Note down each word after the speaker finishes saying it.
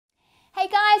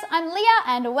I'm Leah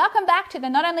and welcome back to the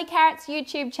Not Only Carrots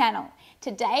YouTube channel.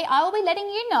 Today I will be letting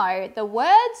you know the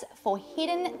words for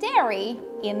hidden dairy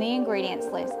in the ingredients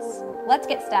lists. Let's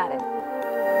get started.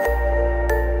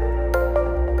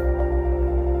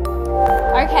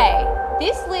 Okay,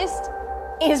 this list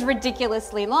is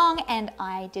ridiculously long and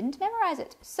I didn't memorize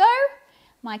it. So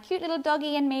my cute little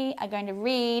doggy and me are going to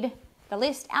read the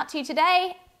list out to you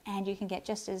today, and you can get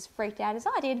just as freaked out as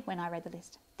I did when I read the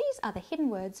list. These are the hidden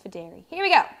words for dairy. Here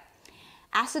we go.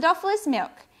 Acidophilus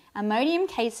milk, ammonium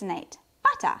caseinate,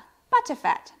 butter,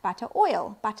 butterfat, butter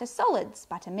oil, butter solids,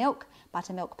 buttermilk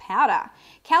powder,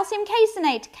 calcium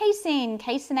caseinate, casein,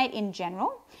 caseinate in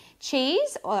general,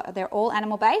 cheese, they're all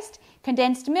animal-based,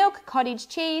 condensed milk, cottage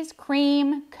cheese,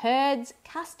 cream, curds,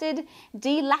 custard,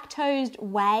 delactosed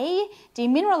whey,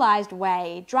 demineralized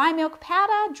whey, dry milk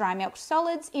powder, dry milk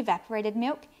solids, evaporated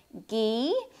milk,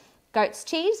 ghee, goat's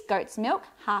cheese, goat's milk,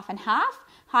 half and half,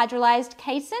 hydrolyzed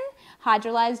casein,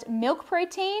 hydrolyzed milk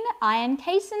protein, iron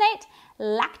caseinate,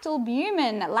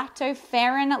 lactalbumin,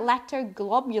 lactoferrin,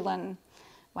 lactoglobulin.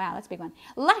 Wow, that's a big one.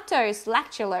 Lactose,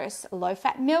 lactulose,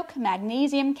 low-fat milk,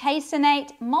 magnesium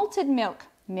caseinate, malted milk,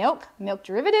 milk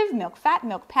derivative, milk fat,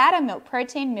 milk powder, milk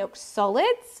protein, milk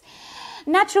solids,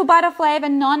 natural butter flavor,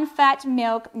 non-fat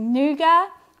milk, nougat,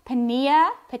 paneer,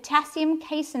 potassium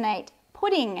caseinate,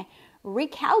 pudding,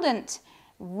 recaldent,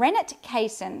 rennet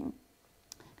casein.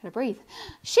 Gotta breathe.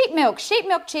 Sheep milk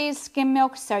cheese, skim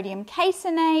milk, sodium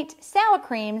caseinate, sour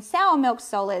cream, sour milk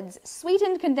solids,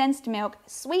 sweetened condensed milk,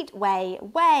 sweet whey,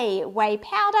 whey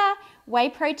powder,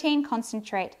 whey protein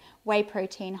concentrate, whey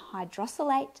protein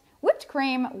hydrolysate, whipped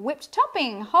cream, whipped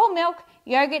topping, whole milk,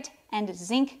 yogurt, and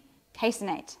zinc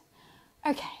caseinate.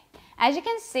 Okay, as you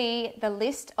can see, the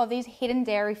list of these hidden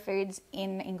dairy foods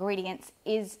in ingredients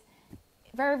is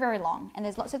very, very long, and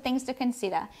there's lots of things to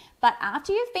consider. But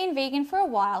after you've been vegan for a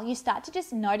while, you start to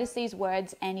just notice these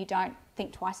words and you don't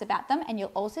think twice about them, and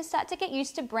you'll also start to get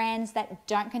used to brands that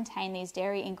don't contain these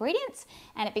dairy ingredients,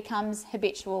 and it becomes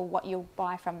habitual what you'll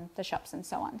buy from the shops and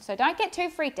so on. So don't get too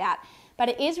freaked out, but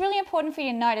it is really important for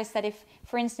you to notice that if,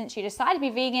 for instance, you decide to be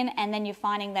vegan and then you're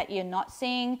finding that you're not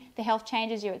seeing the health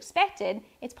changes you expected,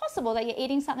 it's possible that you're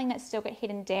eating something that's still got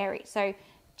hidden dairy. So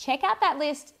check out that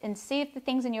list and see if the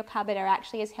things in your cupboard are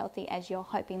actually as healthy as you're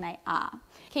hoping they are.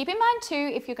 Keep in mind too,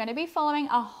 if you're going to be following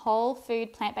a whole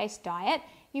food plant-based diet,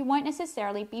 you won't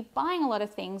necessarily be buying a lot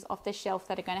of things off the shelf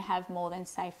that are going to have more than,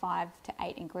 say, 5 to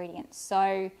 8 ingredients.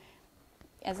 So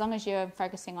as long as you're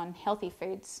focusing on healthy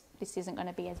foods, this isn't going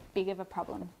to be as big of a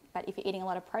problem. But if you're eating a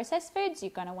lot of processed foods, you're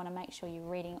going to want to make sure you're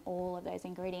reading all of those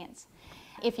ingredients.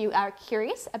 If you are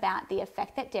curious about the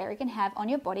effect that dairy can have on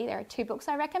your body, there are 2 books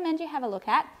I recommend you have a look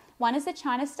at. One is the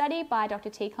China Study by Dr.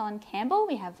 T. Colin Campbell.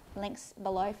 We have links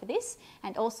below for this.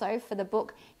 And also for the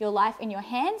book Your Life in Your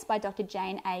Hands by Dr.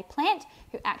 Jane A. Plant,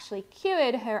 who actually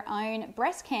cured her own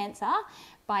breast cancer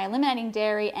by eliminating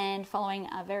dairy and following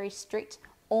a very strict,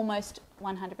 almost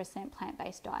 100%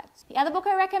 plant-based diet. The other book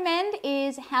I recommend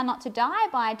is How Not to Die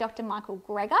by Dr. Michael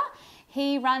Greger.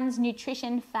 He runs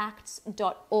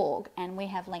nutritionfacts.org, and we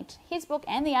have linked his book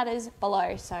and the others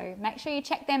below, so make sure you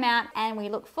check them out, and we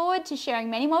look forward to sharing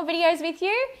many more videos with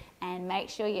you, and make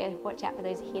sure you watch out for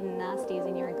those hidden nasties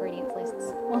in your ingredients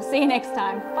lists. We'll see you next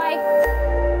time.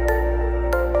 Bye.